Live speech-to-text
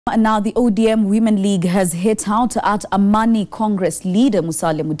Now, the ODM Women League has hit out at Amani Congress leader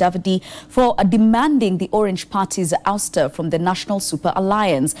Musalia Mudavadi for demanding the Orange Party's ouster from the National Super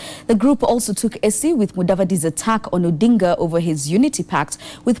Alliance. The group also took issue with Mudavadi's attack on Odinga over his unity pact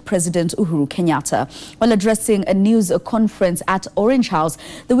with President Uhuru Kenyatta. While addressing a news conference at Orange House,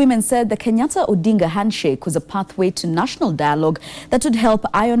 the women said the Kenyatta-Odinga handshake was a pathway to national dialogue that would help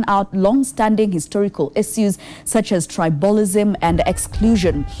iron out long-standing historical issues such as tribalism and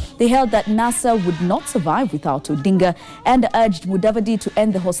exclusion. They held that NASA would not survive without Odinga and urged Mudavadi to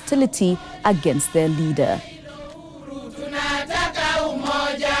end the hostility against their leader.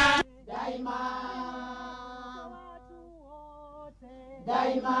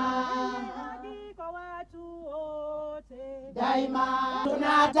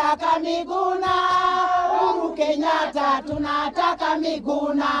 Tunataka Miguna, Uhuru Kenyatta, tunataka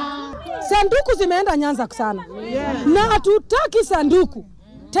Miguna. Sanduku zimeenda Nyanza sana. Na hatutaki sanduku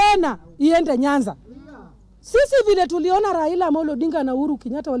tena iende Nyanza. Sisi vile tuliona Raila Amolo Odinga na Uhuru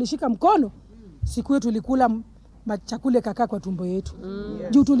Kenyatta walishika mkono, siku yetu tulikula chakule kaka kwa tumbo yetu.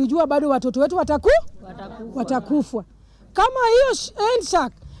 Juu tulijua bado watoto wetu watakufa. Kama hiyo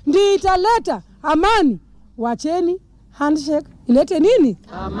handshake ndio italeta amani, wacheni handshake ilete nini?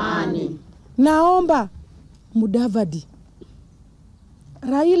 Amani. Naomba Mudavadi,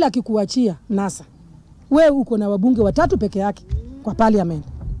 Raila akikuachia NASA, we uko na wabunge 3 peke yake kwa parliament,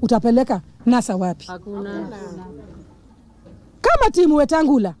 utapeleka NASA wapi? Hakuna. Kama timu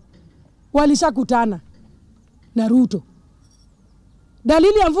Wetangula walishakutana na Ruto,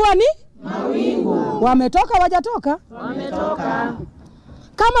 dalili ya mvua ni mawingu. Wametoka wajatoka? Wametoka.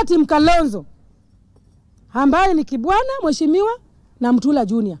 Kama timu Kalonzo ambaye ni Kibwana mheshimiwa na Mtula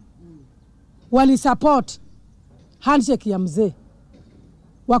Junior walisupport handshake ya mzee,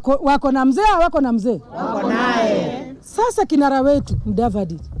 wako na mzee, wako na mzee, wako naye. Sasa kinara wetu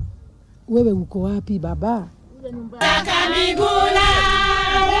Mudavadi, wewe uko wapi baba? Tunataka Miguna,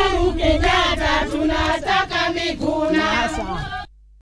 Uhuru Kenyatta, tunataka Miguna.